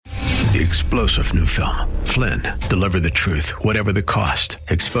The explosive new film, Flynn, deliver the truth, whatever the cost,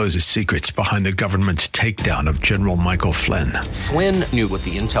 exposes secrets behind the government's takedown of General Michael Flynn. Flynn knew what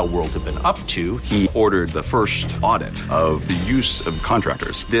the intel world had been up to. He ordered the first audit of the use of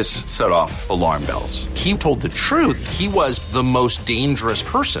contractors. This set off alarm bells. He told the truth. He was the most dangerous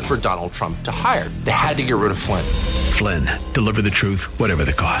person for Donald Trump to hire. They had to get rid of Flynn. Flynn, deliver the truth, whatever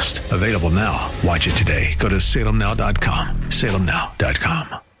the cost. Available now. Watch it today. Go to salemnow.com.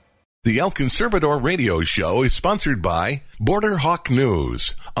 salemnow.com. The El Conservador radio show is sponsored by Border Hawk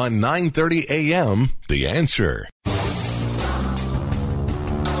News on 9:30 a.m. The Answer.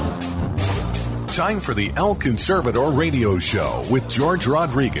 Time for the El Conservador radio show with George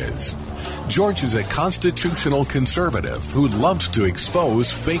Rodriguez. George is a constitutional conservative who loves to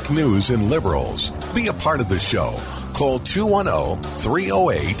expose fake news and liberals. Be a part of the show. Call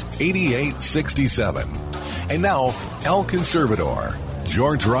 210-308-8867. And now, El Conservador,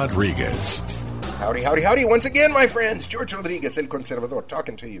 George Rodriguez. Howdy, howdy, howdy. Once again, my friends, George Rodriguez, El Conservador,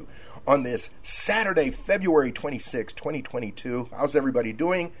 talking to you on this Saturday, February 26, 2022. How's everybody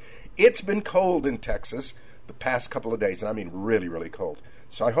doing? It's been cold in Texas the past couple of days, and I mean really, really cold.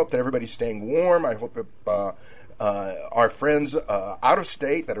 So I hope that everybody's staying warm. I hope our friends out of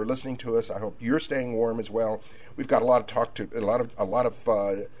state that are listening to us, I hope you're staying warm as well. We've got a lot to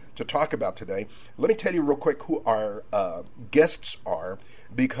talk about today. Let me tell you real quick who our guests are,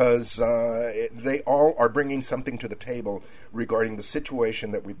 because they all are bringing something to the table regarding the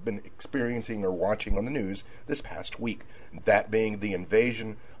situation that we've been experiencing or watching on the news this past week. That being the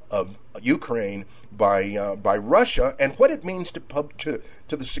invasion of Ukraine by Russia, and what it means to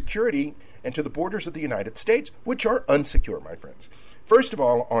the security and to the borders of the United States, which are unsecure, my friends. First of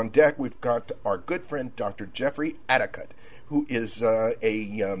all, on deck, we've got our good friend, Dr. Jeffrey Addicut, who is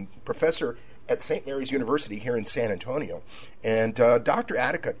a professor at St. Mary's University here in San Antonio. And Dr.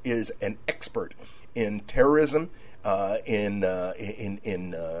 Addicut is an expert in terrorism, in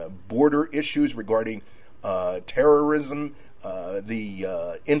border issues regarding terrorism,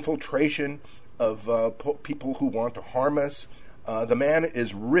 the infiltration of people who want to harm us. The man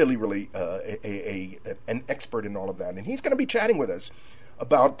is really, really an expert in all of that. And he's going to be chatting with us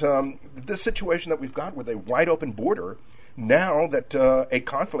about this situation that we've got with a wide-open border now that a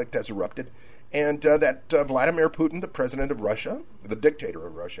conflict has erupted, and that Vladimir Putin, the president of Russia, the dictator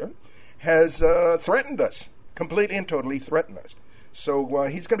of Russia, has threatened us, completely and totally threatened us. So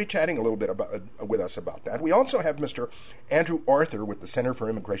he's going to be chatting a little bit with us about that. We also have Mr. Andrew Arthur with the Center for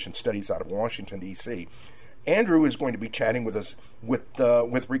Immigration Studies out of Washington, D.C. Andrew is going to be chatting with us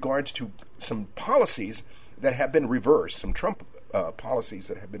with regards to some policies that have been reversed, some Trump policies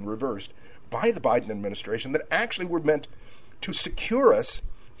that have been reversed by the Biden administration that actually were meant to secure us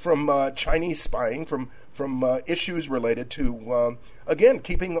from Chinese spying, from issues related to, again,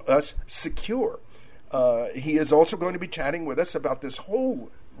 keeping us secure. He is also going to be chatting with us about this whole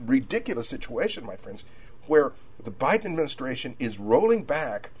ridiculous situation, my friends, where the Biden administration is rolling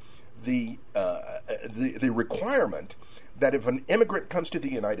back the requirement that if an immigrant comes to the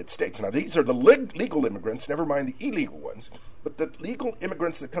United States, now these are the legal immigrants, never mind the illegal ones, but the legal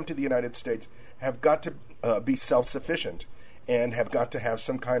immigrants that come to the United States have got to be self-sufficient and have got to have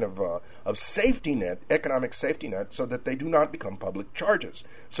some kind of safety net, economic safety net, so that they do not become public charges,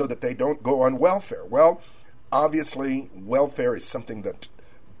 so that they don't go on welfare. Well, obviously, welfare is something that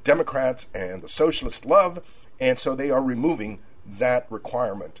Democrats and the socialists love, and so they are removing that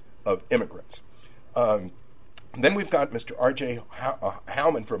requirement of immigrants. Then we've got Mr. R.J.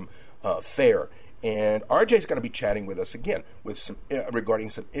 Howman from FAIR, and R.J. is going to be chatting with us again with some regarding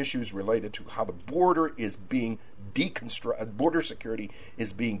some issues related to how the border is being border security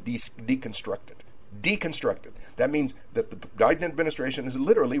is being deconstructed. That means that the Biden administration is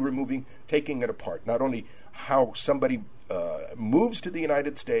literally taking it apart. Not only how somebody moves to the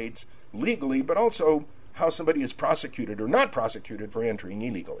United States legally, but also how somebody is prosecuted or not prosecuted for entering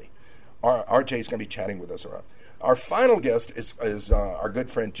illegally. RJ is going to be chatting with us around. Our final guest is our good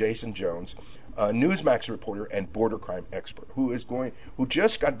friend Jason Jones, Newsmax reporter and border crime expert, who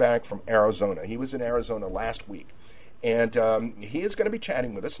just got back from Arizona. He was in Arizona last week, and he is going to be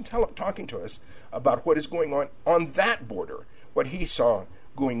chatting with us and talking to us about what is going on that border, what he saw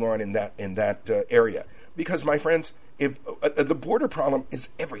going on in that area. Because, my friends, if the border problem is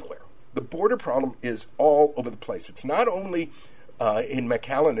everywhere. The border problem is all over the place. It's not only in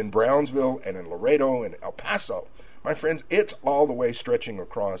McAllen and Brownsville and in Laredo and El Paso. My friends, it's all the way stretching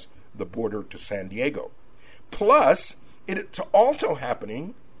across the border to San Diego. Plus, it's also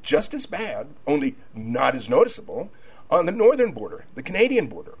happening just as bad, only not as noticeable, on the northern border, the Canadian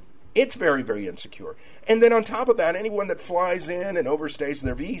border. It's very, very insecure. And then on top of that, anyone that flies in and overstays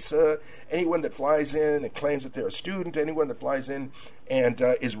their visa, anyone that flies in and claims that they're a student, anyone that flies in and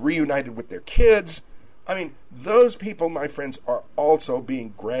is reunited with their kids, I mean, those people, my friends, are also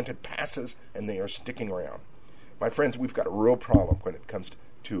being granted passes, and they are sticking around. My friends, we've got a real problem when it comes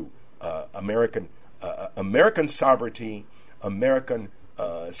to American sovereignty, American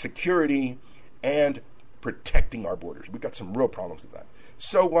security, and protecting our borders. We've got some real problems with that.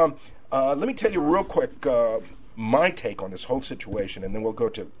 So let me tell you real quick my take on this whole situation, and then we'll go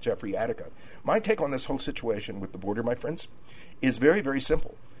to Jeffrey Adicott. My take on this whole situation with the border, my friends, is very, very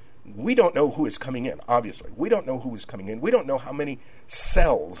simple. We don't know who is coming in, obviously. We don't know who is coming in. We don't know how many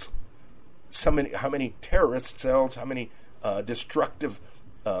cells, how many terrorist cells, how many destructive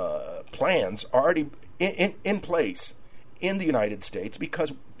plans are already in place in the United States,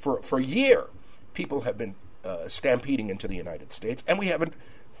 because for a year, people have been stampeding into the United States, and we haven't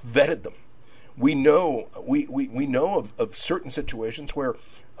vetted them. We know we know of certain situations where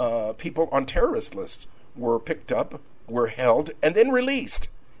people on terrorist lists were picked up, were held, and then released,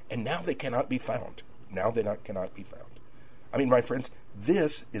 and now they cannot be found. Cannot be found. I mean, my friends,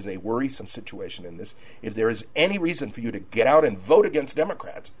 this is a worrisome situation in this. If there is any reason for you to get out and vote against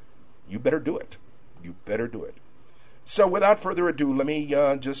Democrats, you better do it. You better do it. So without further ado, let me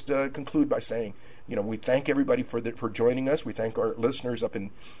just conclude by saying, we thank everybody for joining us. We thank our listeners up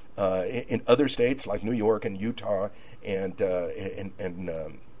in other states like New York and Utah and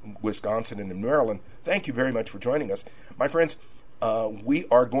Wisconsin and in Maryland. Thank you very much for joining us, my friends. We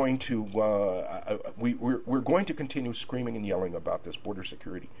are going to we're going to continue screaming and yelling about this border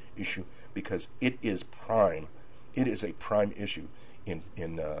security issue, because it is prime. It is a prime issue in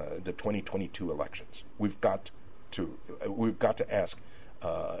the 2022 elections. We've got to ask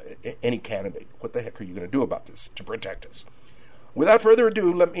any candidate, what the heck are you going to do about this to protect us? Without further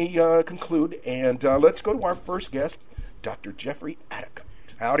ado, let me conclude, and let's go to our first guest, Dr. Jeffrey Adicott.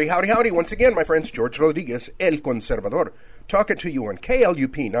 Howdy, howdy, howdy. Once again, my friends, George Rodriguez, El Conservador, talking to you on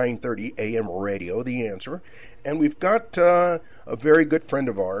KLUP 930 AM radio, The Answer. And we've got a very good friend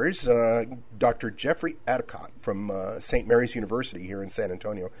of ours, Dr. Jeffrey Adicott from St. Mary's University here in San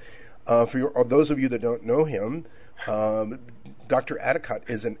Antonio. For those of you that don't know him, Dr. Adicott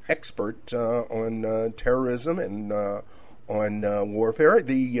is an expert on terrorism and on warfare.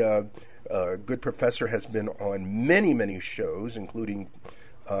 The good professor has been on many, many shows, including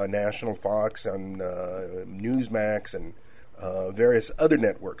National Fox and Newsmax and various other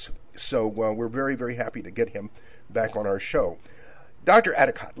networks. So we're very, very happy to get him back on our show. Dr.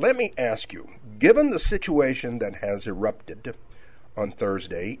 Adicott, let me ask you, given the situation that has erupted on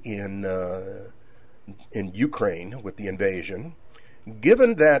Thursday in Ukraine with the invasion,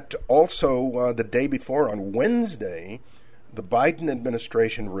 given that also the day before on Wednesday, the Biden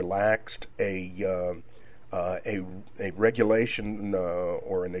administration relaxed a regulation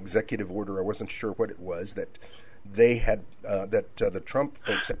or an executive order, I wasn't sure what it was, that they had the Trump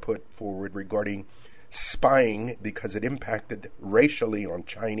folks had put forward regarding spying because it impacted racially on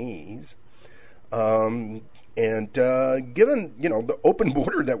Chinese. And given the open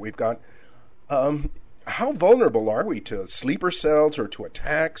border that we've got, how vulnerable are we to sleeper cells or to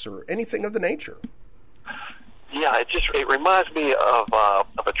attacks or anything of the nature? Yeah, it reminds me of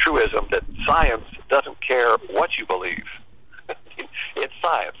a truism that science doesn't care what you believe. It's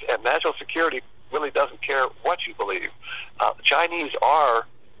science, and national security really doesn't care what you believe. The Chinese are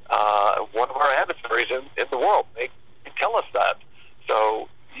one of our adversaries in the world. They tell us that. So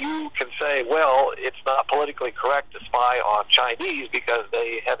you can say, well, it's not politically correct to spy on Chinese because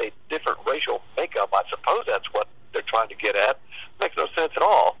they have a different racial makeup. I suppose that's what they're trying to get at. It makes no sense at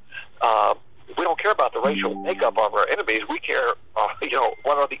all. We don't care about the racial makeup of our enemies. We care,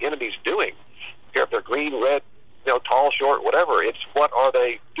 what are the enemies doing? We care if they're green, red, tall, short, whatever. It's what are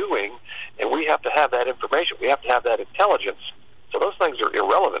they doing, and we have to have that information. We have to have that intelligence. So those things are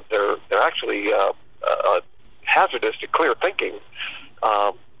irrelevant. They're actually hazardous to clear thinking.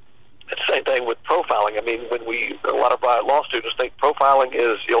 It's the same thing with profiling. I mean, a lot of law students think profiling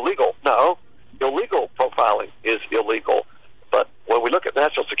is illegal. No, illegal profiling is illegal. But when we look at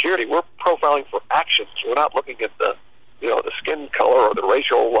national security, we're profiling for actions. We're not looking at the skin color or the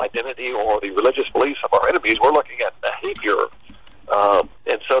racial identity or the religious beliefs of our enemies. We're looking at behavior.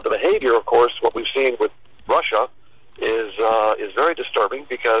 And so the behavior, of course, what we've seen with Russia is very disturbing,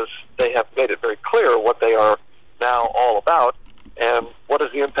 because they have made it very clear what they are now all about. And what is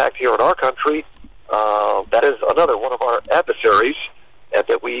the impact here in our country? That is another one of our adversaries, and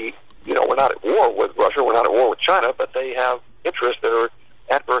that we're not at war with Russia, we're not at war with China, but they have interests that are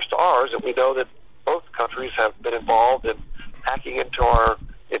adverse to ours, and we know that both countries have been involved in hacking into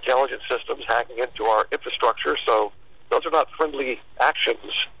intelligence systems, hacking into our infrastructure. So those are not friendly actions.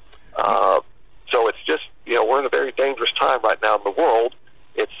 So it's just, we're in a very dangerous time right now in the world.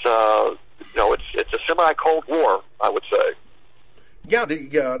 It's it's a semi-cold war, I would say. Yeah,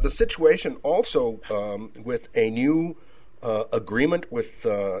 the situation also with a new agreement with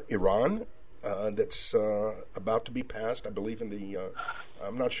Iran that's about to be passed, I believe, in the.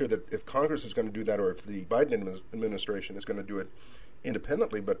 I'm not sure that if Congress is going to do that or if the Biden administration is going to do it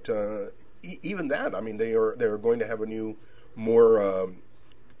independently. But even that, I mean, they are going to have a new, more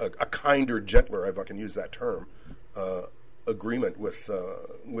a kinder, gentler, if I can use that term, agreement with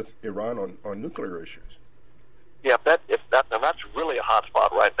Iran on nuclear issues. Yeah, that's really a hot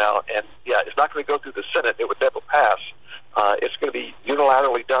spot right now, and it's not going to go through the Senate. It would never pass. It's going to be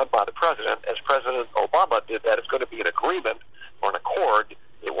unilaterally done by the president, as President Obama did that. It's going to be an agreement or an accord.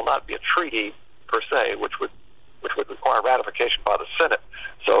 It will not be a treaty per se, which would require ratification by the Senate.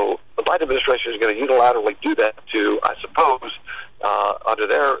 So the Biden administration is going to unilaterally do that to, I suppose, under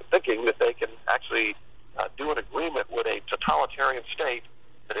their thinking, that they can actually do an agreement with a totalitarian state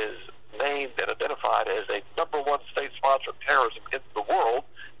that is named and identified as a number one state sponsor of terrorism in the world.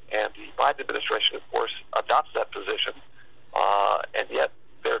 And the Biden administration, of course, adopts that position. And yet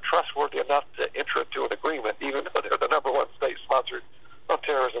they're trustworthy enough to enter into an agreement, even though they're the number one state sponsor of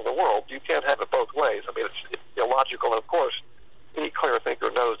terrorism in the world. You can't have it both ways. I mean, it's illogical. And, of course, any clear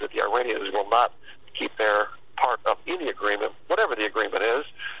thinker knows that the Iranians will not keep their part of any agreement, whatever the agreement is.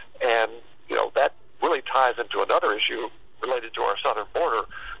 And, that really ties into another issue related to our southern border.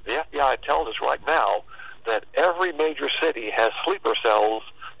 The FBI tells us right now that every major city has sleeper cells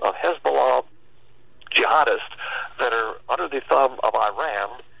of Hezbollah jihadists that are under the thumb of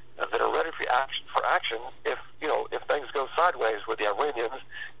Iran, that are ready for action if things go sideways with the Iranians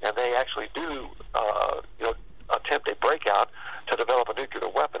and they actually do attempt a breakout to develop a nuclear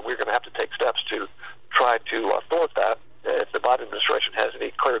weapon. We're going to have to take steps to try to thwart that. If the Biden administration has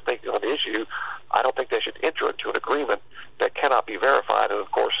any clear thinking on the issue, I don't think they should enter into an agreement that cannot be verified, and of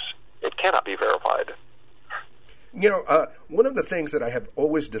course it cannot be verified. One of the things that I have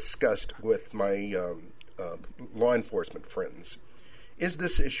always discussed with my law enforcement friends is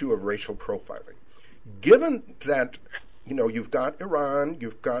this issue of racial profiling. Given that, you've got Iran,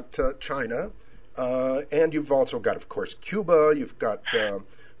 you've got China, and you've also got, of course, Cuba, you've got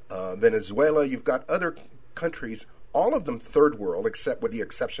Venezuela, you've got other countries, all of them third world, except with the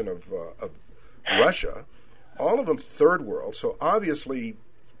exception of Russia, all of them third world. So obviously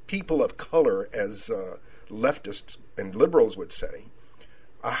people of color, as leftists and liberals would say,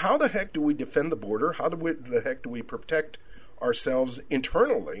 how the heck do we defend the border? How the heck do we protect ourselves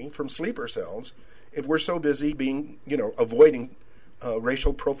internally from sleeper cells if we're so busy being, avoiding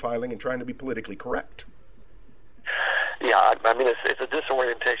racial profiling and trying to be politically correct? Yeah, I mean, it's a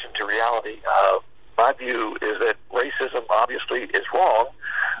disorientation to reality. My view is that racism obviously is wrong,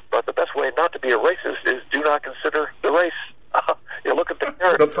 but the best way not to be a racist is do not consider the race. Look at the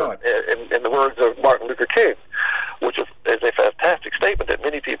character, in the words of Martin Luther King, which is a fantastic statement that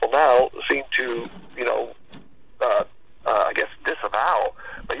many people now seem to, I guess, disavow.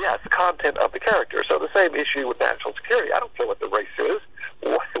 But yeah, it's the content of the character. So the same issue with national security. I don't care what the race is.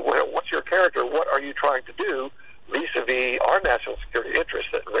 What's your character? What are you trying to do vis-a-vis our national security interests?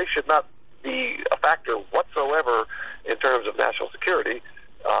 That race should not be a factor whatsoever in terms of national security.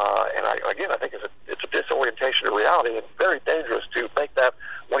 And I think it's a disorientation to reality, and very dangerous to make that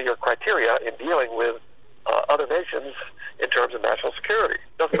one of your criteria in dealing with other nations in terms of national security.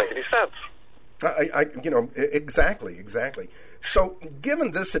 Doesn't make any sense. Exactly. So,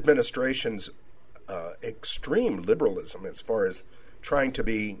 given this administration's extreme liberalism as far as trying to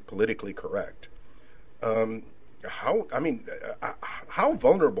be politically correct, how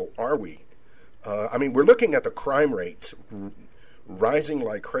vulnerable are we? We're looking at the crime rates rising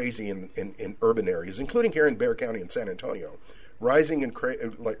like crazy in urban areas, including here in Bexar County and San Antonio, rising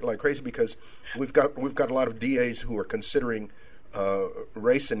like crazy because we've got a lot of DAs who are considering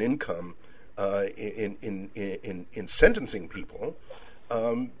race and income in sentencing people.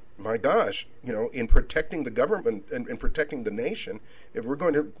 My gosh, in protecting the government and protecting the nation, if we're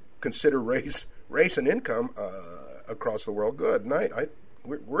going to consider race and income across the world, good night.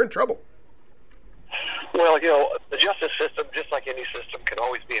 We're in trouble. Well, the justice system, just like any system, can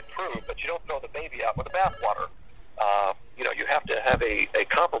always be improved, but you don't throw the baby out with the bathwater. You have to have a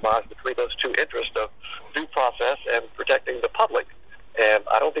compromise between those two interests of due process and protecting the public. And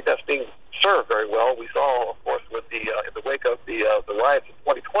I don't think that's being served very well. We saw, of course, with in the wake of the riots in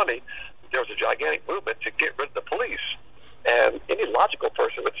 2020, there was a gigantic movement to get rid of the police. And any logical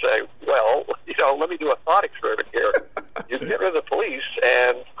person would say, well, let me do a thought experiment here. You get rid of the police,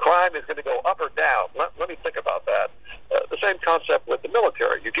 and crime is going to go up or down. Let me think about that. The same concept with the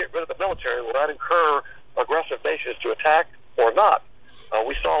military. You get rid of the military, will that incur aggressive nations to attack or not?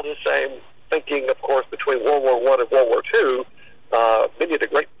 We saw the same thinking, of course, between World War I and World War II. Many of the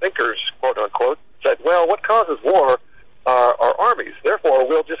great thinkers, quote unquote, said, well, what causes war are armies. Therefore,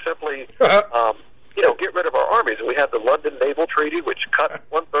 we'll just simply get rid of our armies. And we had the London Naval Treaty, which cut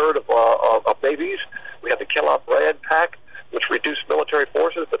 1/3 of navies. We had the Kellogg-Briand Pact, which reduced military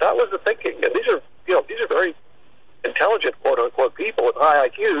forces. But that was the thinking. And these are very intelligent, quote-unquote, people with high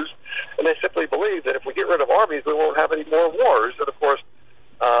IQs, and they simply believe that if we get rid of armies, we won't have any more wars. And, of course,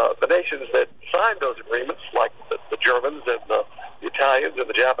 the nations that signed those agreements, like the Germans and the Italians and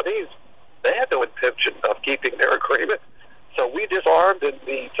the Japanese, they had no intention of keeping their agreement. So we disarmed, and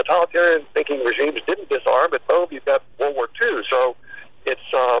the totalitarian thinking regimes didn't disarm, and boom, you've got World War II. So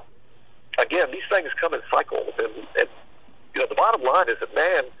it's, again, these things come in cycles, and the bottom line is that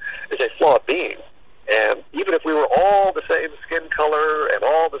man is a flawed being. And even if we were all the same skin color and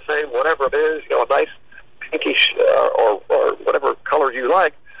all the same whatever it is, a nice pinkish or whatever color you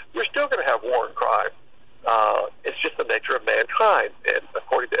like, you're still going to have war and crime. It's just the nature of mankind. And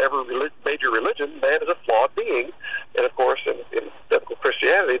according to every major religion, man is a flawed being. And of course, in biblical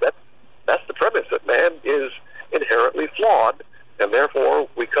Christianity, that's the premise, that man is inherently flawed. And therefore,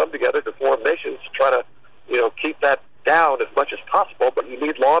 we come together to form nations to try to, keep that down as much as possible. But you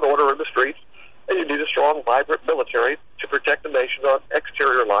need law and order in the streets, and you need a strong, vibrant military to protect the nation on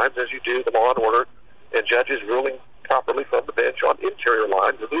exterior lines, as you do the law and order and judges ruling properly from the bench on interior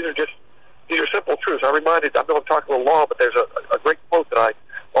lines. And these are simple truths. I know I'm talking a little long, but there's a great quote that I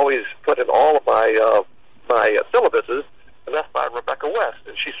always put in all of my syllabuses, and that's by Rebecca West.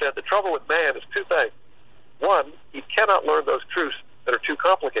 And she said, the trouble with man is two things. One, he cannot learn those truths that are too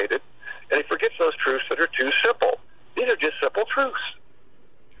complicated, and he forgets those truths that are too simple. These are just simple truths.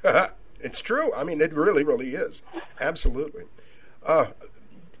 It's true. I mean, it really, really is. Absolutely.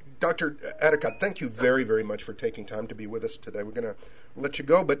 Dr. Adicott, thank you very, very much for taking time to be with us today. We're going to let you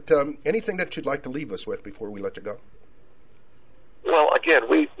go, but anything that you'd like to leave us with before we let you go? Well, again,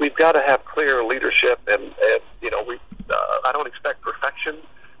 we've got to have clear leadership, and I don't expect perfection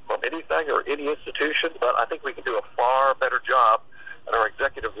from anything or any institution, but I think we can do a far better job at our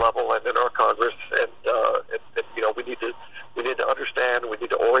executive level and in our Congress, and we need to understand, we need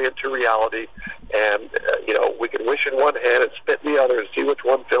to orient to reality, and we can wish in one hand and spit in the other and see which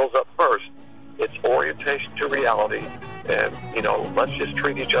one fills up first. It's orientation to reality, and let's just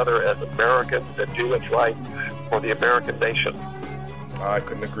treat each other as Americans and do what's right for the American nation. I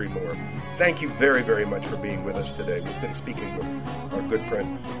couldn't agree more. Thank you very, very much for being with us today. We've been speaking with our good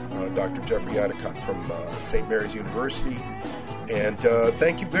friend, Dr. Jeffrey Adicott from St. Mary's University. And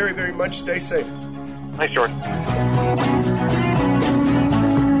thank you very, very much. Stay safe. Thanks, George.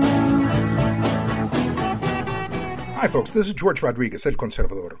 Hi, folks. This is George Rodriguez, El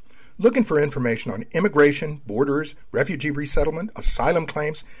Conservador. Looking for information on immigration, borders, refugee resettlement, asylum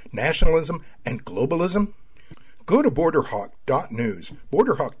claims, nationalism, and globalism? Go to borderhawk.news.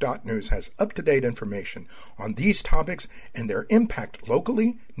 Borderhawk.news has up-to-date information on these topics and their impact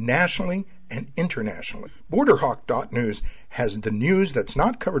locally, nationally, and internationally. Borderhawk.news has the news that's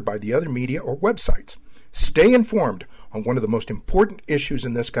not covered by the other media or websites. Stay informed on one of the most important issues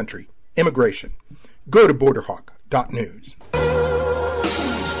in this country, immigration. Go to borderhawk.news.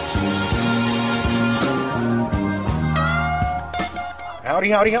 Howdy,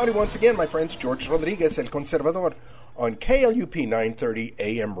 howdy, howdy once again, my friends. George Rodriguez, El Conservador, on KLUP 930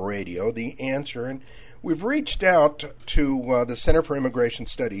 AM radio, The Answer. And we've reached out to the Center for Immigration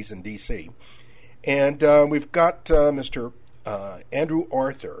Studies in D.C. And we've got Mr. Andrew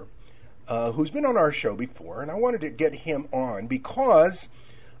Arthur, who's been on our show before. And I wanted to get him on because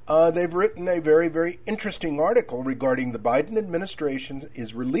they've written a very, very interesting article regarding the Biden administration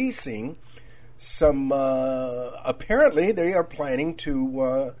is releasing some, apparently they are planning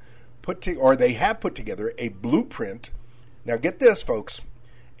to they have put together a blueprint. Now get this, folks,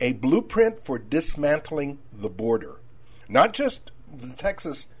 a blueprint for dismantling the border. Not just the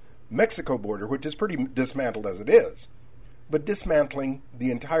Texas-Mexico border, which is pretty dismantled as it is, but dismantling the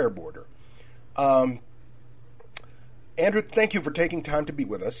entire border. Andrew, thank you for taking time to be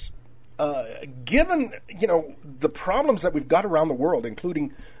with us. Given, the problems that we've got around the world,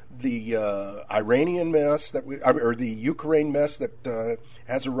 including the Iranian mess or the Ukraine mess that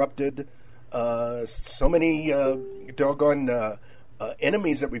has erupted, so many doggone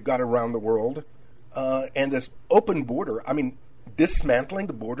enemies that we've got around the world, and this open border. I mean, dismantling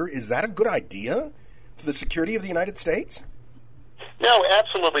the border, is that a good idea for the security of the United States? No,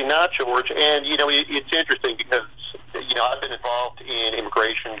 absolutely not, George. And, it's interesting because, I've been involved in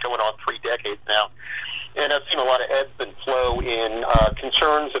immigration going on 3 decades now, and I've seen a lot of ebbs and flow in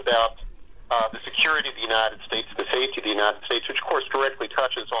concerns about the security of the United States, the safety of the United States, which, of course, directly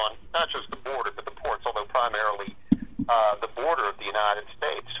touches on not just the border, but the ports, although primarily the border of the United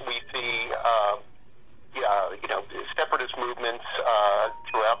States. We see, separatist movements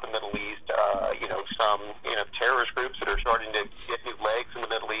throughout the Middle East, some, terrorist groups that are starting to get new legs in the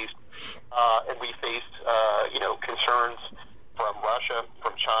Middle East, and we face, concerns from Russia,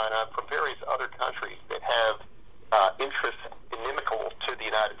 from China, from various other countries that have interests inimical to the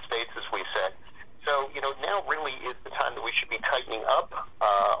United States, as we said. So, now really is the time that we should be tightening up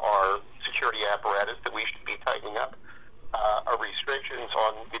our security apparatus, that we should be tightening up our restrictions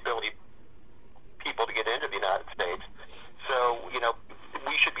on the ability of people to get into the United States. So,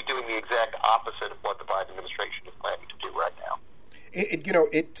 we should be doing the exact opposite of what the Biden administration is planning to do right now.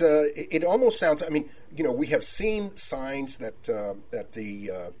 It almost sounds. I mean, we have seen signs that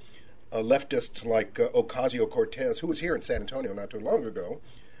the leftists like Ocasio-Cortez, who was here in San Antonio not too long ago,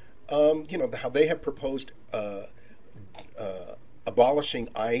 how they have proposed abolishing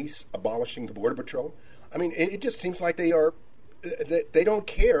ICE, abolishing the Border Patrol. I mean, it just seems like they don't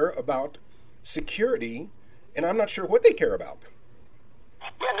care about security, and I'm not sure what they care about.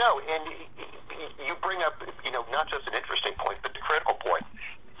 Yeah, no, and you bring up, not just an interesting point, but the critical point.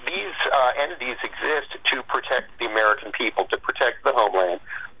 These entities exist to protect the American people, to protect the homeland,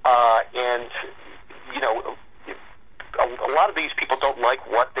 and, a lot of these people don't like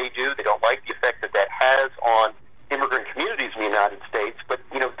what they do. They don't like the effect that has on immigrant communities in the United States, but,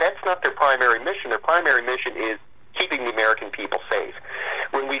 that's not their primary mission. Their primary mission is keeping the American people safe.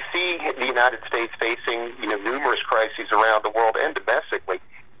 When we see the United States facing, numerous crises around the world and domestically,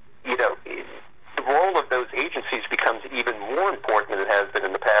 the role of those agencies becomes even more important than it has been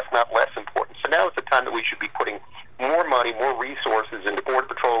in the past, not less important. So now is the time that we should be putting more money, more resources into Border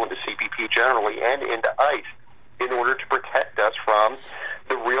Patrol, into CBP generally, and into ICE in order to protect us from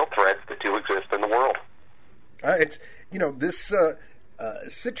the real threats that do exist in the world. It's, this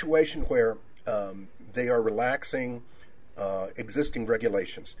situation where they are relaxing existing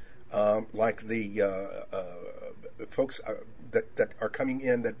regulations, like the folks that are coming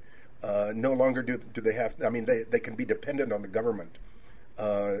in that no longer do they have. I mean, they can be dependent on the government,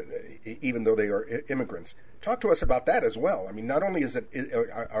 even though they are immigrants. Talk to us about that as well. I mean, not only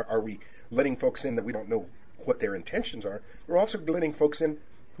are we letting folks in that we don't know what their intentions are, we're also letting folks in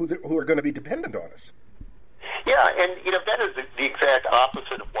who are going to be dependent on us. Yeah, and that is the exact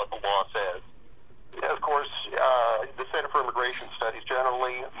opposite of what the law says. Of course, the Center for Immigration Studies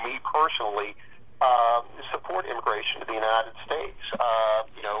generally, me personally, support immigration to the United States.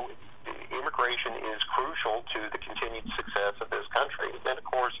 Immigration is crucial to the continued success of this country. And, of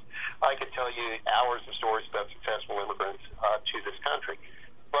course, I could tell you hours of stories about successful immigrants to this country.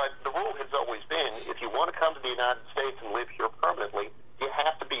 But the rule has always been, if you want to come to the United States and live here permanently, you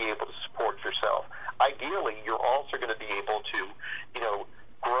have to be able to support yourself. Ideally, you're also going to be able to,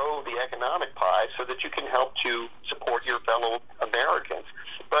 grow the economic pie so that you can help to support your fellow Americans.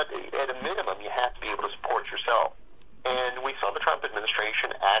 But at a minimum, you have to be able to support yourself. And we saw the Trump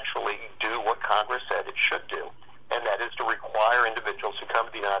administration actually do what Congress said it should do, and that is to require individuals who come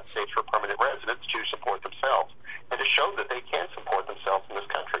to the United States for permanent residence to support themselves and to show that they can support themselves in this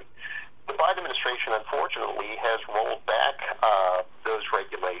country. The Biden administration, unfortunately, has rolled back those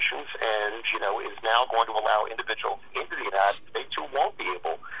regulations and, is now going to allow individuals into the United States who won't be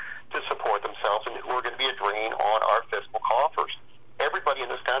able to support themselves and who are going to be a drain on our fiscal coffers. Everybody in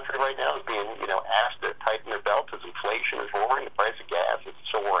this country right now is being, asked to tighten their belt as inflation is roaring, the price of gas is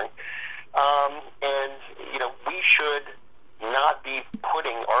soaring. And, we should not be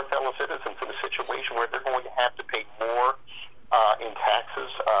putting our fellow citizens in a situation where they're going to have to pay more in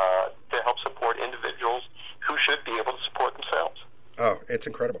taxes to help support individuals who should be able to support themselves. Oh, it's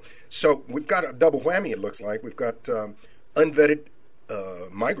incredible. So we've got a double whammy, it looks like. We've got unvetted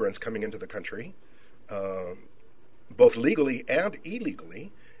migrants coming into the country, both legally and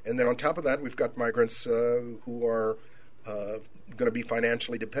illegally. And then on top of that, we've got migrants who are going to be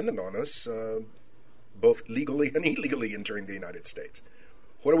financially dependent on us, both legally and illegally entering the United States.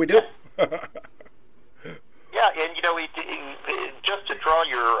 What do we do? Yeah, and just to draw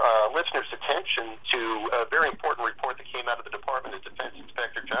your listeners' attention to a very important report that came out of the Department of Defense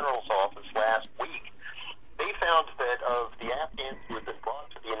Inspector General's office last week, they found that of the Afghans who had been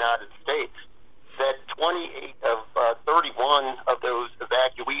brought to the United States, that 28 of 31 of those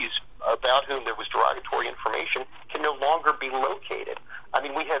evacuees about whom there was derogatory information can no longer be located. I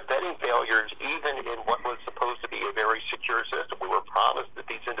mean, we have vetting failures even in what was supposed to be a very secure system. We were promised that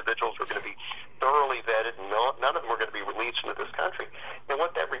these individuals were going to be thoroughly vetted, and none of them were going to be released into this country. And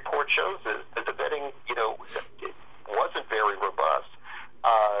what that report shows is that the vetting, it wasn't very robust,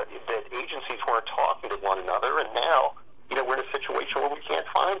 that agencies weren't talking to one another, and now, we're in a situation where we can't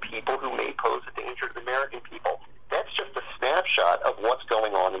find people who may pose a danger to the American people. That's just a snapshot of what's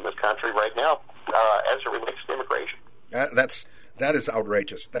going on in this country right now as it relates to immigration. That is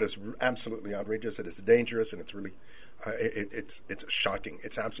outrageous. That is absolutely outrageous. It is dangerous, and it's really it's shocking.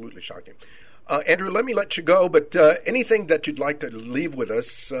 It's absolutely shocking. Andrew, let me let you go, but anything that you'd like to leave with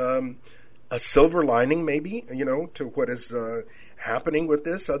us, a silver lining maybe, to what is happening with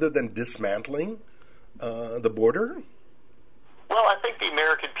this, other than dismantling the border? Well, I think the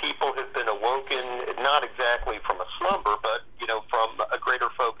American people have been awoken, not exactly from a slumber, but, from a greater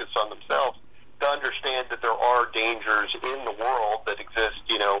focus on themselves, to understand that there are dangers in the world that exist,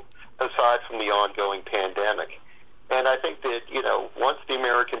 aside from the ongoing pandemic. And I think that, once the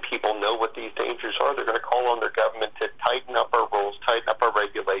American people know what these dangers are, they're going to call on their government to tighten up our rules, tighten up our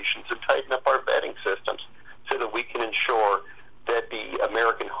regulations, and tighten up our vetting systems so that we can ensure that the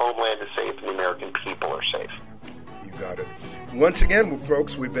American homeland is safe and the American people are safe. You got it. Once again,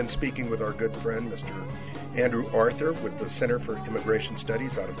 folks, we've been speaking with our good friend, Mr. Andrew Arthur, with the Center for Immigration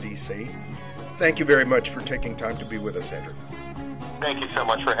Studies out of D.C. Thank you very much for taking time to be with us, Andrew. Thank you so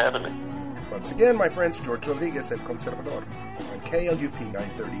much for having me. Once again, my friends, George Rodriguez at Conservador on KLUP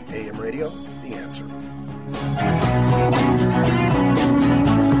 930 AM Radio, The Answer.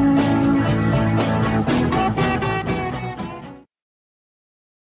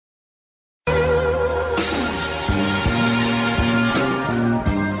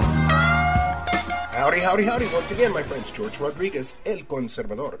 Howdy. Once again, my friends, George Rodriguez, El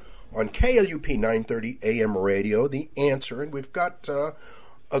Conservador, on KLUP 930 AM Radio, The Answer. And we've got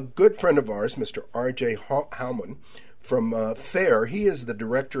a good friend of ours, Mr. R.J. Howman from FAIR. He is the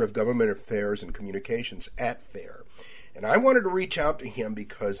Director of Government Affairs and Communications at FAIR. And I wanted to reach out to him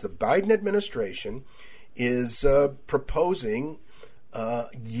because the Biden administration is proposing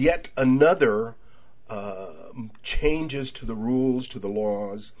yet another changes to the rules, to the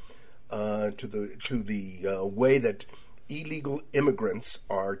laws, to the way that illegal immigrants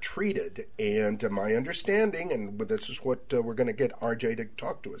are treated. And my understanding, and this is what we're going to get RJ to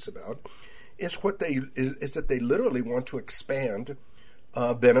talk to us about, is that they literally want to expand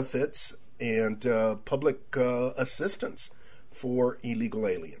benefits and public assistance for illegal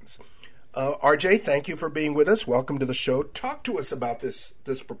aliens. RJ, thank you for being with us. Welcome to the show. Talk to us about this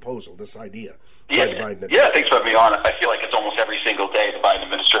proposal, this idea. Yeah, thanks for having me on. I feel like it's almost every single day the Biden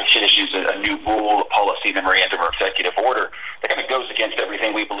administration issues a new rule, a policy, memorandum, or executive order that kind of goes against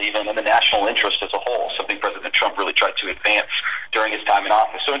everything we believe in and the national interest as a whole, something President Trump really tried to advance during his time in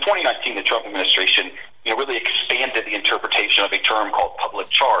office. So in 2019, the Trump administration really expanded the interpretation of a term called public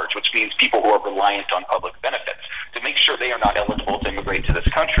charge, which means people who are reliant on public benefits, to make sure they are not eligible to immigrate to this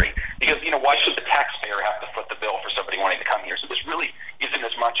country. Because, why should the taxpayer have to foot the bill for somebody wanting to come here? So this really isn't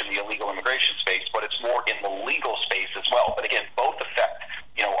as much in the illegal immigration space, but it's more in the legal space as well. But again, both affect,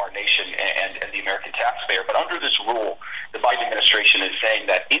 our nation and the American taxpayer. But under this rule, the Biden administration is saying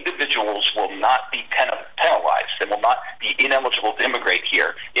that individuals will not be penalized and will not be ineligible to immigrate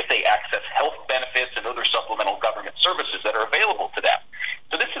here if they access health benefits and other supplemental government services that are available to them.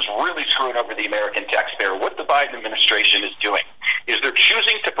 So this is really screwing over the American taxpayer. What the Biden administration is doing is they're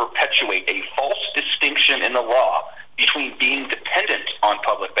choosing to perpetuate a false distinction in the law between being dependent on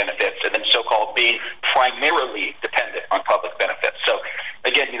public benefits and then so-called being primarily dependent on public benefits. So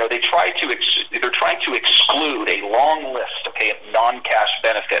again, they're trying to exclude a long list of non-cash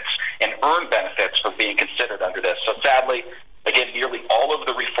benefits and earned benefits from being considered under this. So sadly, again, nearly all of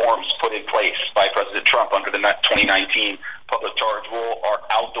the reforms put in place by President Trump under the 2019 public charge rule are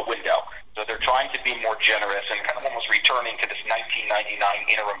out the window. So they're trying to be more generous and kind of almost returning to this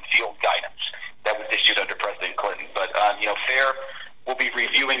 1999 interim field guidance that was issued under President Clinton. But, FAIR will be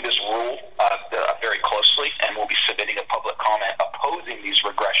reviewing this rule very closely, and we'll be submitting a public comment opposing these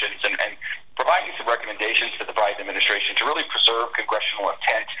regressions and providing some recommendations to the Biden administration to really preserve congressional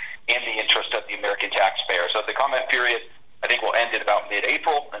intent and the interest of the American taxpayer. So the comment period, I think, will end at about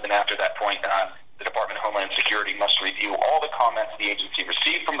mid-April, and then after that point, the Department of Homeland Security must review all the comments the agency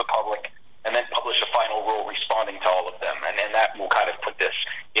received from the public and then publish a final rule responding to all of them, and that will kind of put this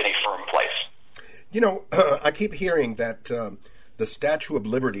in a firm place. I keep hearing that the Statue of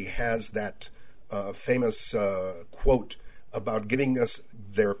Liberty has that famous quote about giving us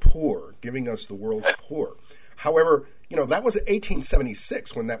their poor, giving us the world's poor. However, that was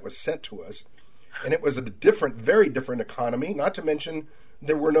 1876 when that was sent to us, and it was a very different economy, not to mention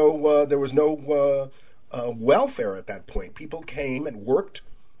there was no welfare at that point. People came and worked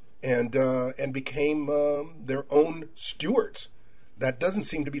and became their own stewards. That doesn't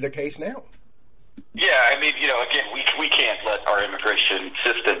seem to be the case now. Yeah, I mean, again, we can't let our immigration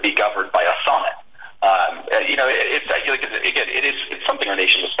system be governed by a sonnet. It's something our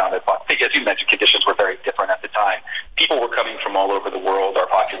nation was founded upon. I think, as you mentioned, conditions were very different at the time. People were coming from all over the world. Our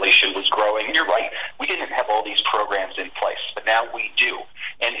population was growing. And you're right, we didn't have all these programs in place, but now we do.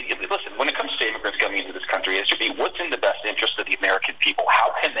 And listen, when it comes to immigrants coming into this country, it should be what's in the best interest of the American people.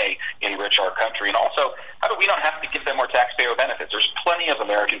 How can they enrich our country? And also, how do we not have to give them more taxpayer benefits? There's plenty of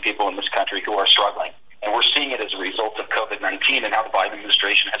American people in this country who are struggling. And we're seeing it as a result of COVID-19 and how the Biden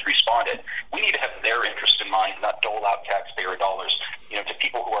administration has responded. We need to have their interest in mind, not dole out taxpayer dollars, to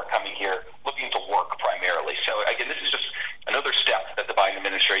people who are coming here looking to work primarily. So again, this is just another step that the Biden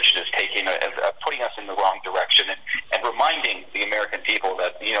administration is taking, putting us in the wrong direction and reminding the American people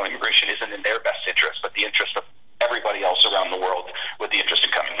that, immigration isn't in their best interest, but the interest of everybody else around the world with the interest in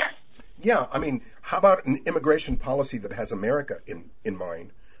coming here. Yeah, I mean, how about an immigration policy that has America in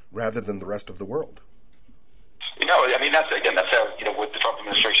mind rather than the rest of the world? That's how, what the Trump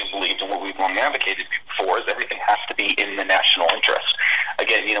administration believed and what we've long advocated for is everything has to be in the national interest.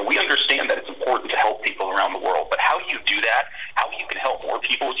 Again, we understand that it's important to help people around the world, but how you do that, how you can help more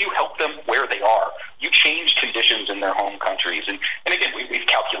people is you help them where they are. You change conditions in their home countries. And again, we've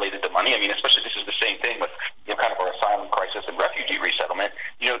calculated the money. I mean, especially this is the same thing with, kind of our asylum crisis and refugee resettlement.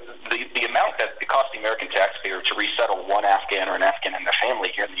 The amount that it costs the American taxpayer to resettle one Afghan or an Afghan and their family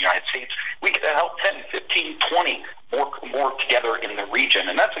here in the United States, we could help 10, 15, 20 more together in the region.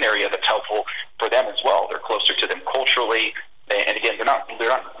 And that's an area that's helpful for them as well. They're closer to them culturally. And again, they're not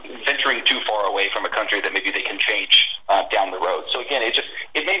venturing too far away from a country that maybe they can change down the road. So again,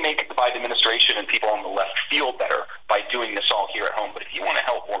 it may make the Biden administration and people on the left feel better by doing this all here at home. But if you want to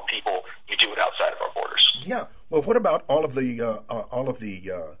help more people, you do it outside of our borders. Yeah. Well, what about all of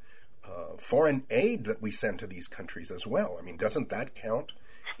the foreign aid that we send to these countries as well? I mean, doesn't that count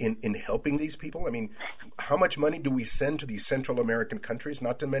in helping these people? I mean, how much money do we send to these Central American countries,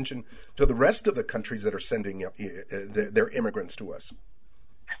 not to mention to the rest of the countries that are sending their immigrants to us?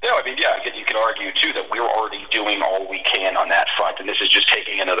 Again, you can argue, too, that we're already doing all we can on that front, and this is just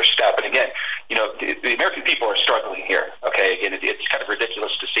taking another step. And again, the American people are struggling here, okay? Again, it's kind of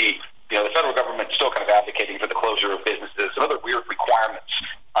ridiculous to see, the federal government still kind of advocating for the closure of businesses and other weird requirements,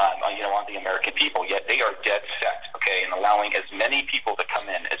 on the American people, yet they are dead set, okay, in allowing as many people to come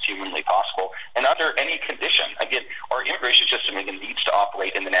in as humanly possible and under any condition. Again, our immigration system needs to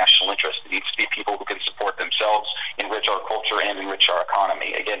operate in the national interest. It needs to be people who can support themselves, enrich our culture, and enrich our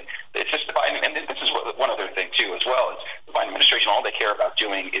economy. Again, it's just the Biden, and this is one other thing, too, as well, is the Biden administration, all they care about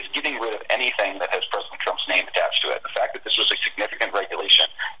doing is getting rid of anything that has President Trump's name attached to it. The fact that this was a significant regulation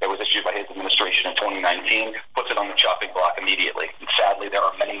that was issued by his administration in 2019 puts it on the chopping block immediately. And sadly, there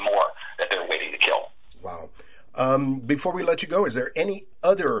are many more that they're waiting to kill. Wow. Before we let you go, is there any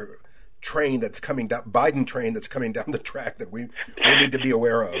other train that's coming down, Biden train that's coming down the track that we need to be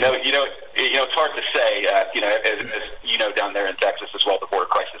aware of? It's hard to say. As down there in Texas as well, the border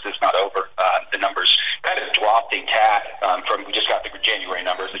crisis is not over. The numbers kind of dropped a tad we just got the January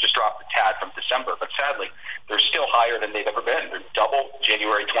numbers. They just dropped a tad from December, but sadly, they're still higher than they've ever been. They're double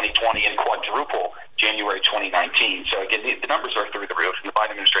January 2020 and quadruple January 2019. So again, the numbers are through the roof, and the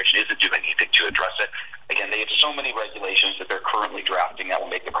Biden administration isn't doing anything to address it. Again, they have so many regulations that they're currently drafting that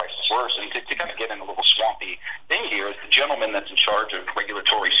will make the crisis worse. And to kind of get in a little swampy thing here is the gentleman that's in charge of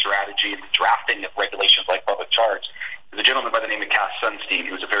regulatory strategy and the drafting of regulations like public charge is a gentleman by the name of Cass Sunstein,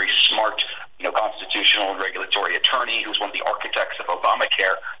 who's a very smart, constitutional and regulatory attorney, who's one of the architects of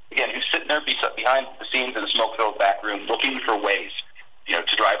Obamacare. Again, who's sitting there behind the scenes in a smoke-filled back room looking for ways,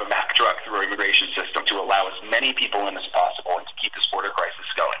 to drive a Mack truck through our immigration system to allow as many people in as possible and to keep this border crisis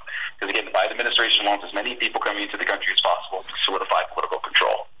going. Because again, the Biden administration wants as many people coming into the country as possible to solidify political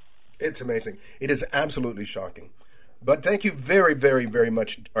control. It's amazing. It is absolutely shocking. But thank you very, very, very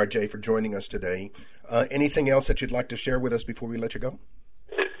much, RJ, for joining us today. Anything else that you'd like to share with us before we let you go?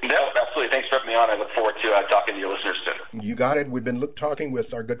 No, absolutely. Thanks for having me on. I look forward to talking to your listeners soon. You got it. We've been talking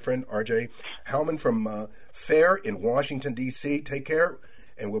with our good friend, RJ Hellman from FAIR in Washington, D.C. Take care,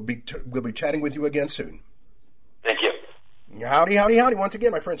 and we'll be chatting with you again soon. Thank you. Howdy, howdy, howdy. Once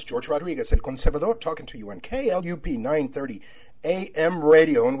again, my friends, George Rodriguez, El Conservador, talking to you on KLUP 930 AM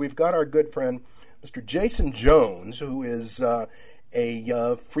radio. And we've got our good friend, Mr. Jason Jones, who is a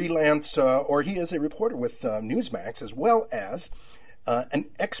freelance, or he is a reporter with Newsmax, as well as an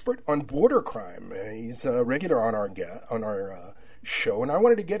expert on border crime. He's a regular on our show, and I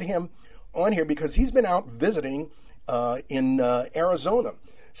wanted to get him on here because he's been out visiting in Arizona.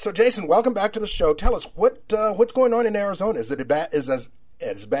 So, Jason, welcome back to the show. Tell us what's going on in Arizona. Is it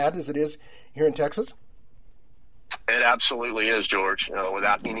as bad as it is here in Texas? It absolutely is, George,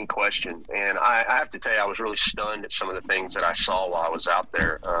 without any question. And I have to tell you, I was really stunned at some of the things that I saw while I was out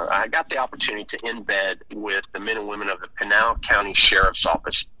there. I got the opportunity to embed with the men and women of the Pinal County Sheriff's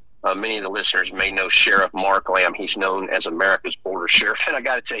Office. Many of the listeners may know Sheriff Mark Lamb. He's known as America's Border Sheriff. And I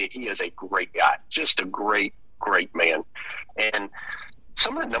got to tell you, he is a great guy, just a great, great man. And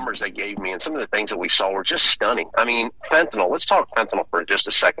some of the numbers they gave me and some of the things that we saw were just stunning. I mean, fentanyl. Let's talk fentanyl for just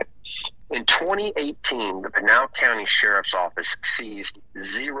a second. In 2018, the Pinal County Sheriff's Office seized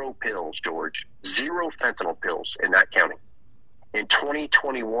 0 pills, George, 0 fentanyl pills in that county. In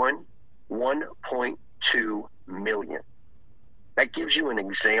 2021, 1.2 million. That gives you an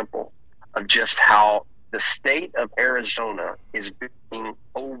example of just how the state of Arizona is being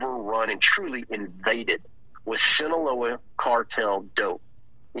overrun and truly invaded with Sinaloa cartel dope.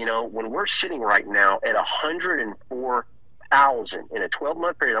 You know, when we're sitting right now at 104,000 in a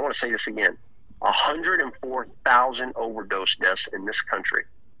 12-month period, I want to say this again, 104,000 overdose deaths in this country.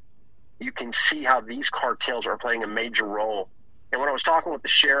 You can see how these cartels are playing a major role. And when I was talking with the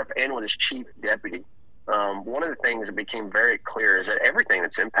sheriff and with his chief deputy, one of the things that became very clear is that everything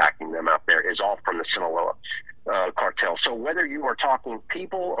that's impacting them out there is all from the Sinaloa cartel. So whether you are talking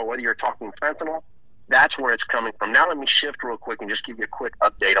people or whether you're talking fentanyl, that's where it's coming from. Now let me shift real quick and just give you a quick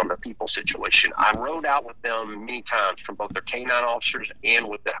update on the people situation. I rode out with them many times from both their canine officers and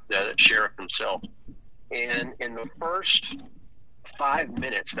with the sheriff himself. And in the first 5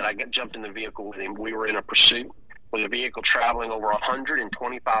 minutes that I jumped in the vehicle with him, we were in a pursuit with a vehicle traveling over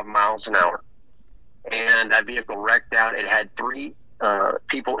 125 miles an hour. And that vehicle wrecked out. It had 3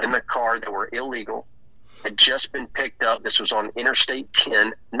 people in the car that were illegal, had just been picked up. This was on Interstate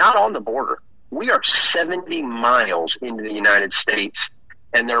 10, not on the border. We are 70 miles into the United States,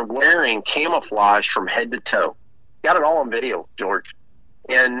 and they're wearing camouflage from head to toe. Got it all on video, George.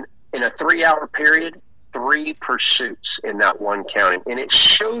 And in a 3-hour period, 3 pursuits in that one county. And it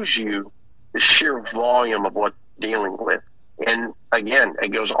shows you the sheer volume of what we're dealing with. And again,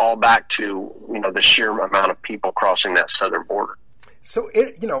 it goes all back to, the sheer amount of people crossing that southern border. So,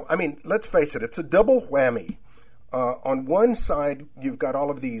 let's face it, it's a double whammy. On one side, you've got all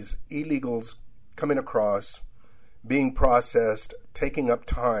of these illegals coming across, being processed, taking up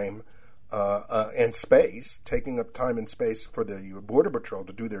time and space for the Border Patrol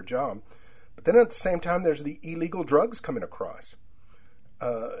to do their job. But then at the same time, there's the illegal drugs coming across.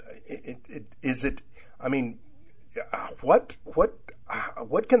 What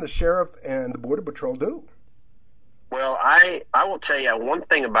can the sheriff and the Border Patrol do? Well, I will tell you one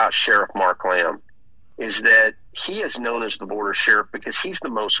thing about Sheriff Mark Lamb is that he is known as the border sheriff because he's the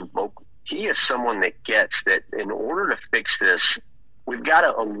most vocal. He is someone that gets that in order to fix this, we've got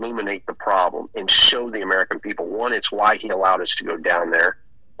to illuminate the problem and show the American people. 1, it's why he allowed us to go down there.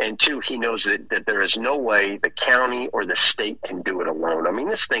 And 2, he knows that there is no way the county or the state can do it alone. I mean,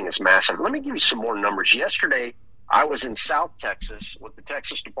 this thing is massive. Let me give you some more numbers. Yesterday, I was in South Texas with the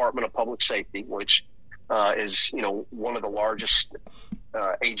Texas Department of Public Safety, which is, one of the largest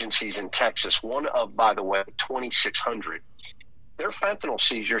agencies in Texas, one of, by the way, 2,600. Their fentanyl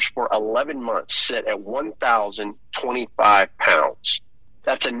seizures for 11 months sit at 1,025 pounds.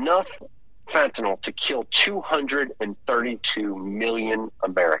 That's enough fentanyl to kill 232 million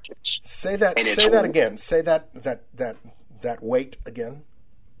Americans. Say that again. Say that weight again.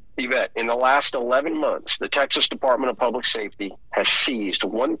 You bet. In the last 11 months, the Texas Department of Public Safety has seized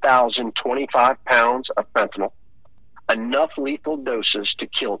 1,025 pounds of fentanyl, enough lethal doses to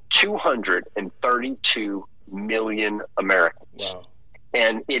kill 232 million Americans. Wow.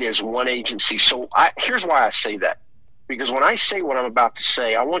 And it is one agency. So here's why I say that. Because when I say what I'm about to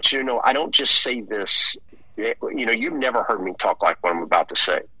say, I want you to know I don't just say this. You've never heard me talk like what I'm about to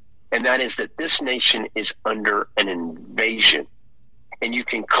say. And that is that this nation is under an invasion. And you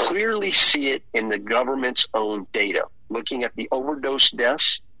can clearly see it in the government's own data. Looking at the overdose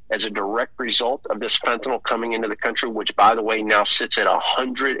deaths as a direct result of this fentanyl coming into the country, which, by the way, now sits at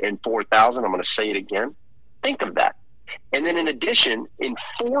 104,000. I'm going to say it again. Think of that. And then in addition, in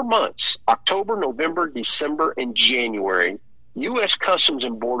 4 months, October, November, December, and January, U.S. Customs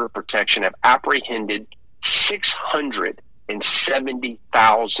and Border Protection have apprehended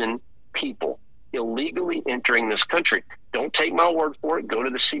 670,000 people illegally entering this country. Don't take my word for it. Go to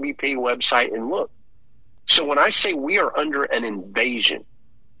the CBP website and look. So when I say we are under an invasion,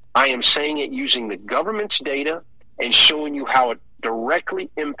 I am saying it using the government's data and showing you how it directly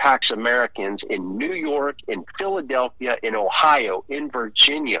impacts Americans in New York, in Philadelphia, in Ohio, in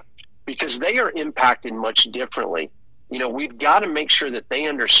Virginia, because they are impacted much differently. You know, we've got to make sure that they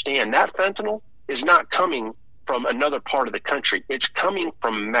understand that fentanyl is not coming from another part of the country. It's coming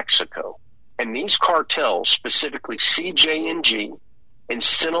from Mexico. And these cartels, specifically CJNG and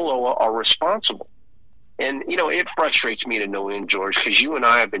Sinaloa, are responsible. And, you know, it frustrates me to no end, George, because you and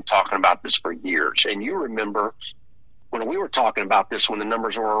I have been talking about this for years. And you remember when we were talking about this when the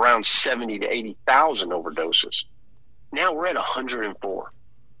numbers were around 70 to 80,000 overdoses. Now we're at 104.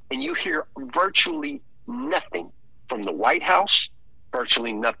 And you hear virtually nothing from the White House,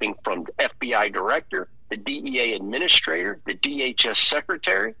 virtually nothing from the FBI director, the DEA administrator, the DHS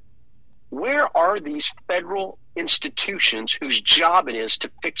secretary. Where are these federal institutions whose job it is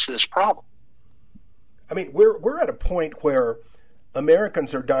to fix this problem? I mean, we're at a point where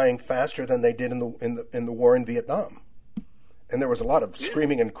Americans are dying faster than they did in the war in Vietnam, and there was a lot of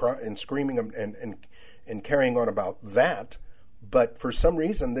screaming and screaming and carrying on about that. But for some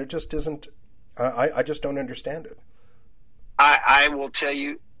reason, there just isn't. I just don't understand it. I will tell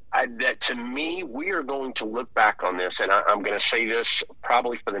you that to me, we are going to look back on this, and I'm going to say this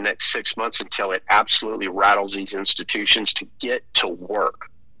probably for the next 6 months until it absolutely rattles these institutions to get to work.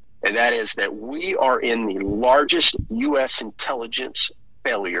 And that is that we are in the largest U.S. intelligence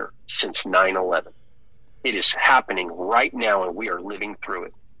failure since 9/11. It is happening right now, and we are living through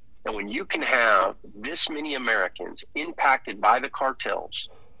it. And when you can have this many Americans impacted by the cartels,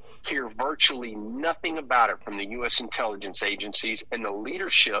 hear virtually nothing about it from the U.S. intelligence agencies and the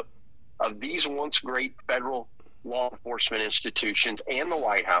leadership of these once great federal law enforcement institutions and the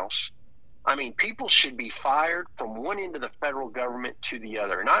White House, I mean, people should be fired from one end of the federal government to the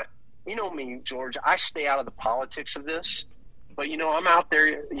other. And you know me, George, I stay out of the politics of this. But, you know, I'm out there,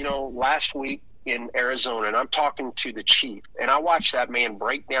 you know, last week in Arizona, and I'm talking to the chief. And I watched that man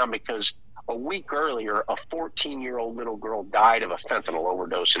break down because a week earlier, a 14-year-old little girl died of a fentanyl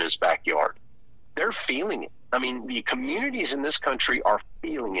overdose in his backyard. They're feeling it. I mean, the communities in this country are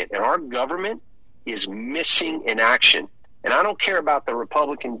feeling it, and our government is missing in action. And I don't care about the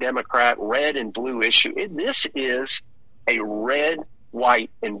Republican, Democrat, red and blue issue. This is a red,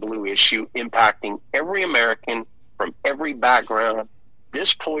 white, and blue issue impacting every American from every background.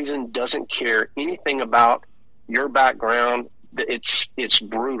 This poison doesn't care anything about your background. It's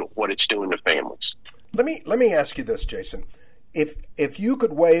brutal what it's doing to families. Let me ask you this, Jason. If you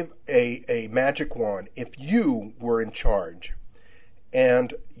could wave a magic wand, if you were in charge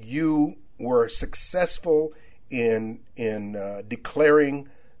and you were successful in declaring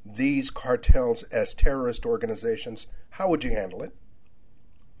these cartels as terrorist organizations, how would you handle it?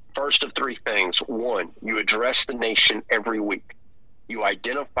 First of three things. One, you address the nation every week. You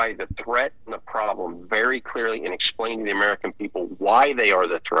identify the threat and the problem very clearly and explain to the American people why they are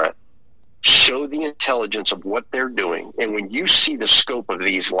the threat. Show the intelligence of what they're doing. And when you see the scope of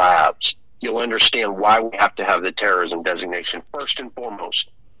these labs, you'll understand why we have to have the terrorism designation. First and foremost,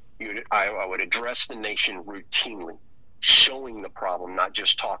 I would address the nation routinely, showing the problem, not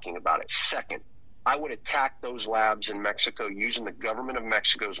just talking about it. Second, I would attack those labs in Mexico using the government of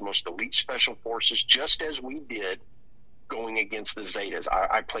Mexico's most elite special forces, just as we did going against the Zetas.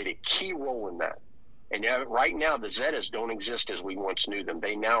 I played a key role in that. And right now, the Zetas don't exist as we once knew them.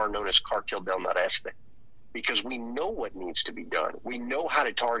 They now are known as Cartel del Noreste because we know what needs to be done. We know how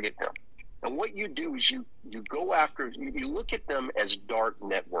to target them. And what you do is you go after, you look at them as dark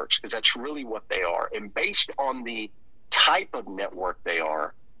networks because that's really what they are. And based on the type of network they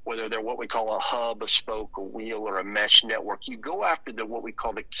are, whether they're what we call a hub, a spoke, a wheel, or a mesh network, you go after what we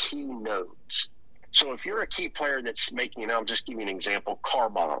call the key nodes. So if you're a key player that's making, and I'll just give you an example, car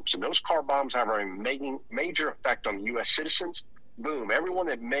bombs, and those car bombs have a major effect on U.S. citizens, boom, everyone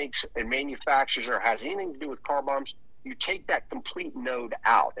that makes and manufactures or has anything to do with car bombs, you take that complete node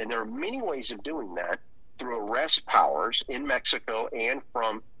out. And there are many ways of doing that through arrest powers in Mexico and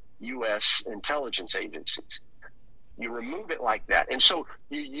from U.S. intelligence agencies. You remove it like that. And so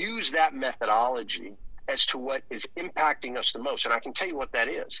you use that methodology as to what is impacting us the most. And I can tell you what that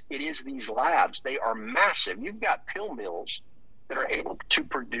is. It is these labs. They are massive. You've got pill mills that are able to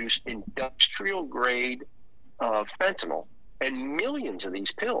produce industrial-grade fentanyl and millions of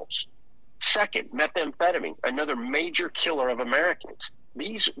these pills. Second, methamphetamine, another major killer of Americans.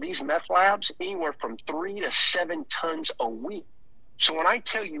 These meth labs, anywhere from 3 to 7 tons a week. So when I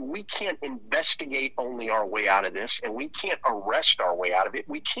tell you we can't investigate only our way out of this and we can't arrest our way out of it,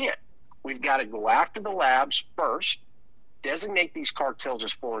 we can't. We've got to go after the labs first, designate these cartels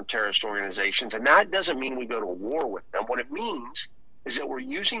as foreign terrorist organizations, and that doesn't mean we go to war with them. What it means is that we're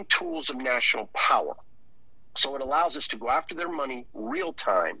using tools of national power. So it allows us to go after their money real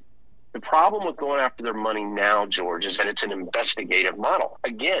time. The problem with going after their money now, George, is that it's an investigative model.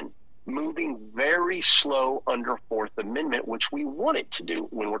 Again, moving very slow under Fourth Amendment, which we want it to do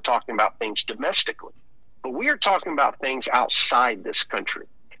when we're talking about things domestically. But we are talking about things outside this country.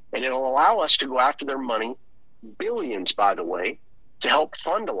 And it'll allow us to go after their money, billions, by the way, to help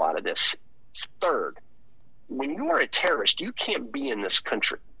fund a lot of this. Third, when you are a terrorist, you can't be in this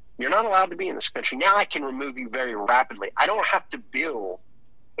country. You're not allowed to be in this country. Now I can remove you very rapidly. I don't have to build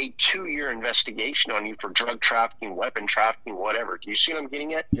a 2-year investigation on you for drug trafficking, weapon trafficking, whatever. Do you see what I'm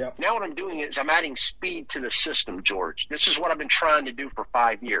getting at? Yep. Now what I'm doing is I'm adding speed to the system, George. This is what I've been trying to do for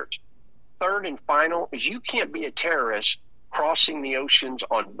 5 years. Third and final is you can't be a terrorist crossing the oceans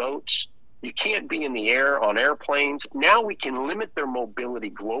on boats. You can't be in the air on airplanes. Now we can limit their mobility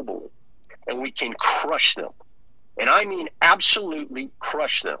globally, and we can crush them. And I mean absolutely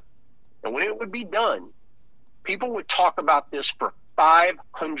crush them. And when it would be done, people would talk about this for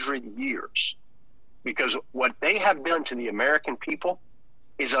 500 years, because what they have done to the American people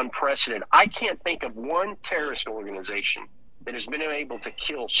is unprecedented. I can't think of one terrorist organization that has been able to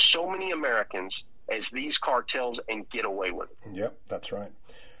kill so many Americans as these cartels and get away with it. Yep, that's right.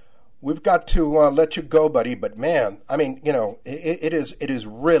 We've got to let you go, buddy. But man, I mean, you know, it is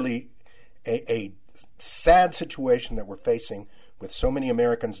really a sad situation that we're facing, with so many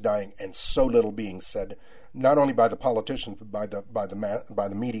Americans dying and so little being said, not only by the politicians but by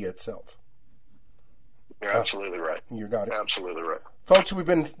the media itself. You're absolutely right. You got it. Absolutely right. Folks, we've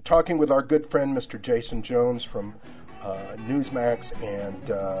been talking with our good friend, Mr. Jason Jones from Newsmax, and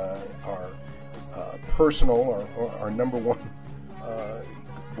our personal, our number one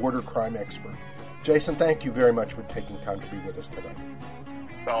border crime expert. Jason, thank you very much for taking time to be with us tonight.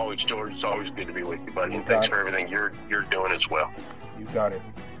 Always, George. It's always good to be with you, buddy. And thanks for everything you're doing as well. You got it.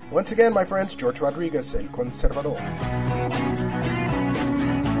 Once again, my friends, George Rodriguez, El Conservador.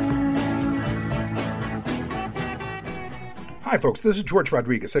 Hi, folks. This is George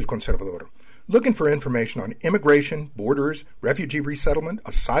Rodriguez, El Conservador. Looking for information on immigration, borders, refugee resettlement,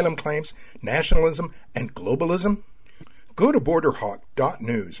 asylum claims, nationalism, and globalism? Go to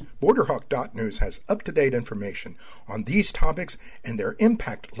borderhawk.news. Borderhawk.news has up-to-date information on these topics and their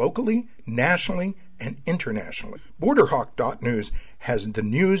impact locally, nationally, and internationally. Borderhawk.news has the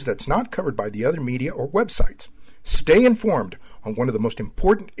news that's not covered by the other media or websites. Stay informed on one of the most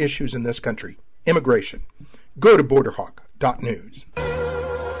important issues in this country, immigration. Go to borderhawk.news.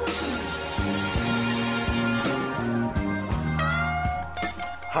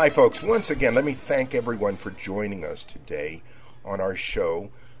 Hi, folks. Once again, let me thank everyone for joining us today on our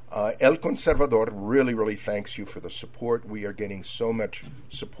show. El Conservador really thanks you for the support. We are getting so much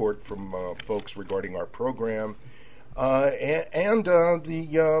support from folks regarding our program. And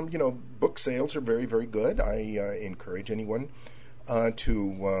the book sales are very good. I encourage anyone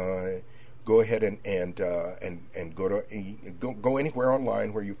to go ahead and go anywhere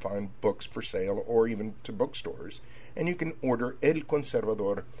online where you find books for sale, or even to bookstores, and you can order El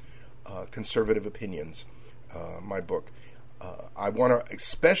Conservador, Conservative Opinions, my book. I want to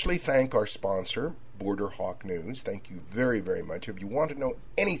especially thank our sponsor, Border Hawk News. Thank you very much. If you want to know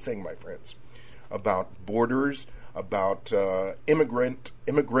anything, my friends, about borders, about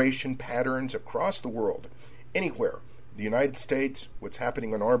immigration patterns across the world, anywhere, the United States, what's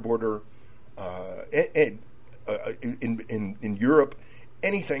happening on our border, in Europe,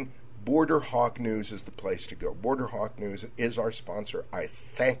 anything, Border Hawk News is the place to go. Border Hawk News is our sponsor. I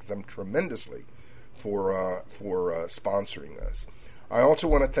thank them tremendously for sponsoring us. I also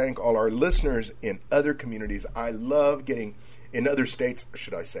want to thank all our listeners in other communities. I love getting, in other states,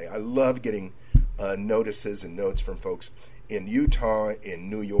 should I say, I love getting notices and notes from folks in Utah, in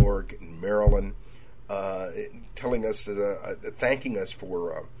New York, in Maryland, telling us, thanking us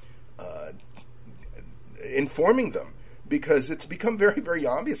for informing them, because it's become very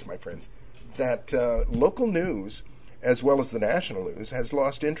obvious, my friends, that local news, as well as the national news, has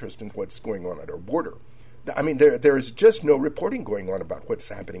lost interest in what's going on at our border. I mean, there is just no reporting going on about what's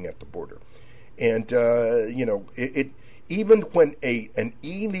happening at the border. And, it even when an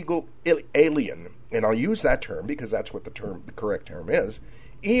illegal alien, and I'll use that term because that's what the correct term is,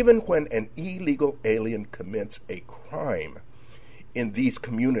 even when an illegal alien commits a crime in these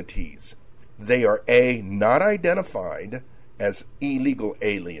communities, they are A, not identified as illegal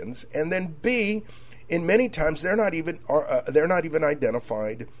aliens, and then B, in many times they're not even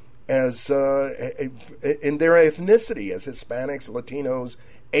identified as in their ethnicity as Hispanics, Latinos,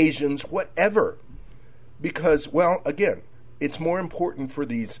 Asians, whatever. Because, well, again, it's more important for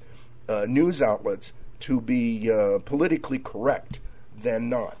these news outlets to be politically correct than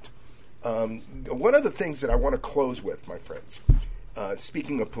not. One of the things that I want to close with, my friends,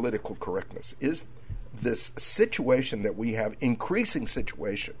 speaking of political correctness, is this situation that we have, increasing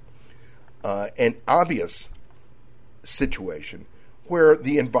situation, an obvious situation where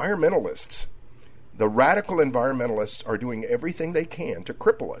the environmentalists, the radical environmentalists, are doing everything they can to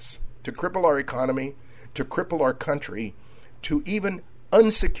cripple us, to cripple our economy, to cripple our country, to even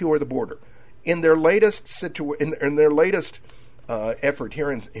unsecure the border. In their latest effort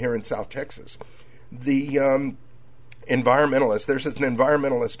here in South Texas, the environmentalist, there's an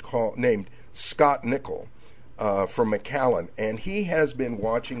environmentalist named Scott Nickel from McAllen, and he has been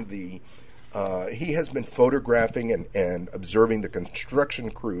watching he has been photographing and observing the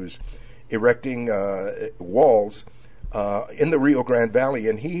construction crews erecting walls in the Rio Grande Valley,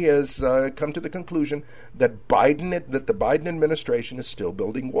 and he has come to the conclusion that the Biden administration is still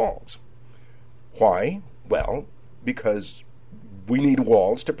building walls. Why? Well, because we need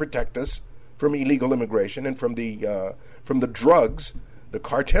walls to protect us from illegal immigration and from the drugs, the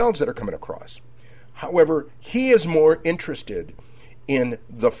cartels that are coming across. However, he is more interested in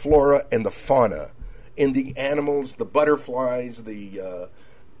the flora and the fauna, in the animals, the butterflies, the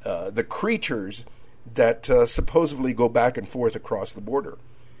creatures that supposedly go back and forth across the border.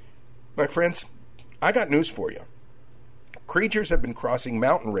 My friends, I got news for you. Creatures have been crossing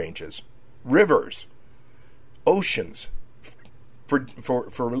mountain ranges, rivers, oceans for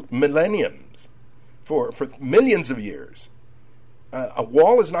millenniums, for millions of years. A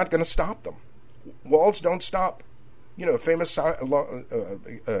wall is not going to stop them. Walls don't stop. You know, a famous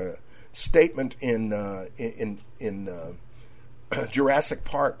statement in Jurassic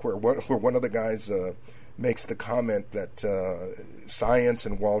Park, where one of the guys makes the comment that science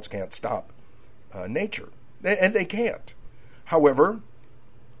and walls can't stop nature, and they can't. However,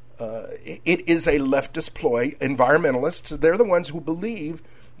 it is a leftist ploy. Environmentalists, they're the ones who believe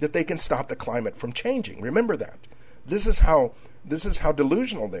that they can stop the climate from changing. Remember that. This is how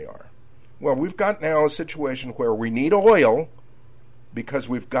delusional they are. Well, we've got now a situation where we need oil because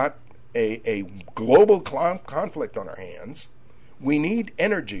we've got a global conflict on our hands. We need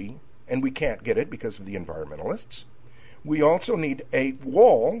energy, and we can't get it because of the environmentalists. We also need a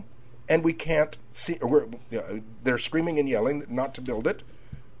wall, and we can't see. They're screaming and yelling not to build it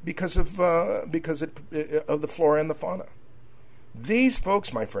because of the flora and the fauna. These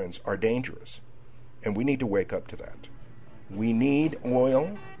folks, my friends, are dangerous, and we need to wake up to that. We need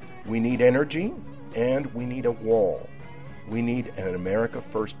oil, we need energy, and we need a wall. We need an America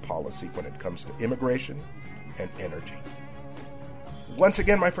First policy when it comes to immigration and energy. Once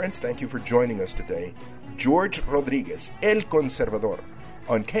again, my friends, thank you for joining us today. George Rodriguez, El Conservador,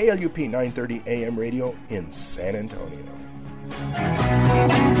 on KLUP 930 AM radio in San Antonio.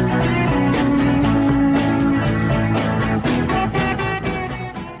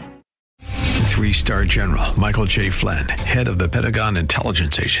 Three-star General Michael J. Flynn, head of the Pentagon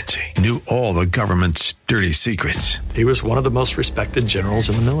Intelligence Agency, knew all the government's dirty secrets. He was one of the most respected generals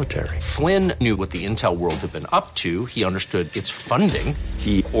in the military. Flynn knew what the intel world had been up to. He understood its funding.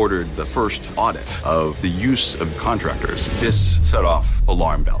 He ordered the first audit of the use of contractors. This set off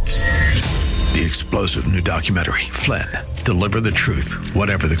alarm bells. The explosive new documentary, Flynn, Deliver the Truth,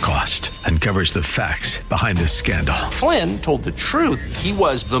 Whatever the Cost, uncovers the facts behind this scandal. Flynn told the truth. He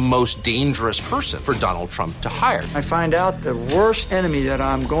was the most dangerous person for Donald Trump to hire. I find out the worst enemy that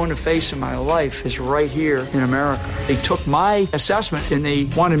I'm going to face in my life is right here in America. They took my assessment and they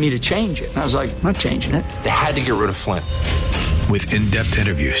wanted me to change it. And I was like, I'm not changing it. They had to get rid of Flynn. With in-depth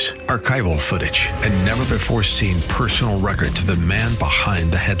interviews, archival footage, and never-before-seen personal records of the man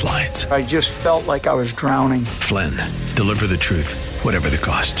behind the headlines. I just felt like I was drowning. Flynn, Deliver the Truth, Whatever the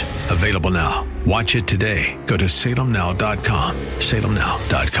Cost. Available now. Watch it today. Go to salemnow.com.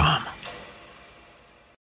 salemnow.com.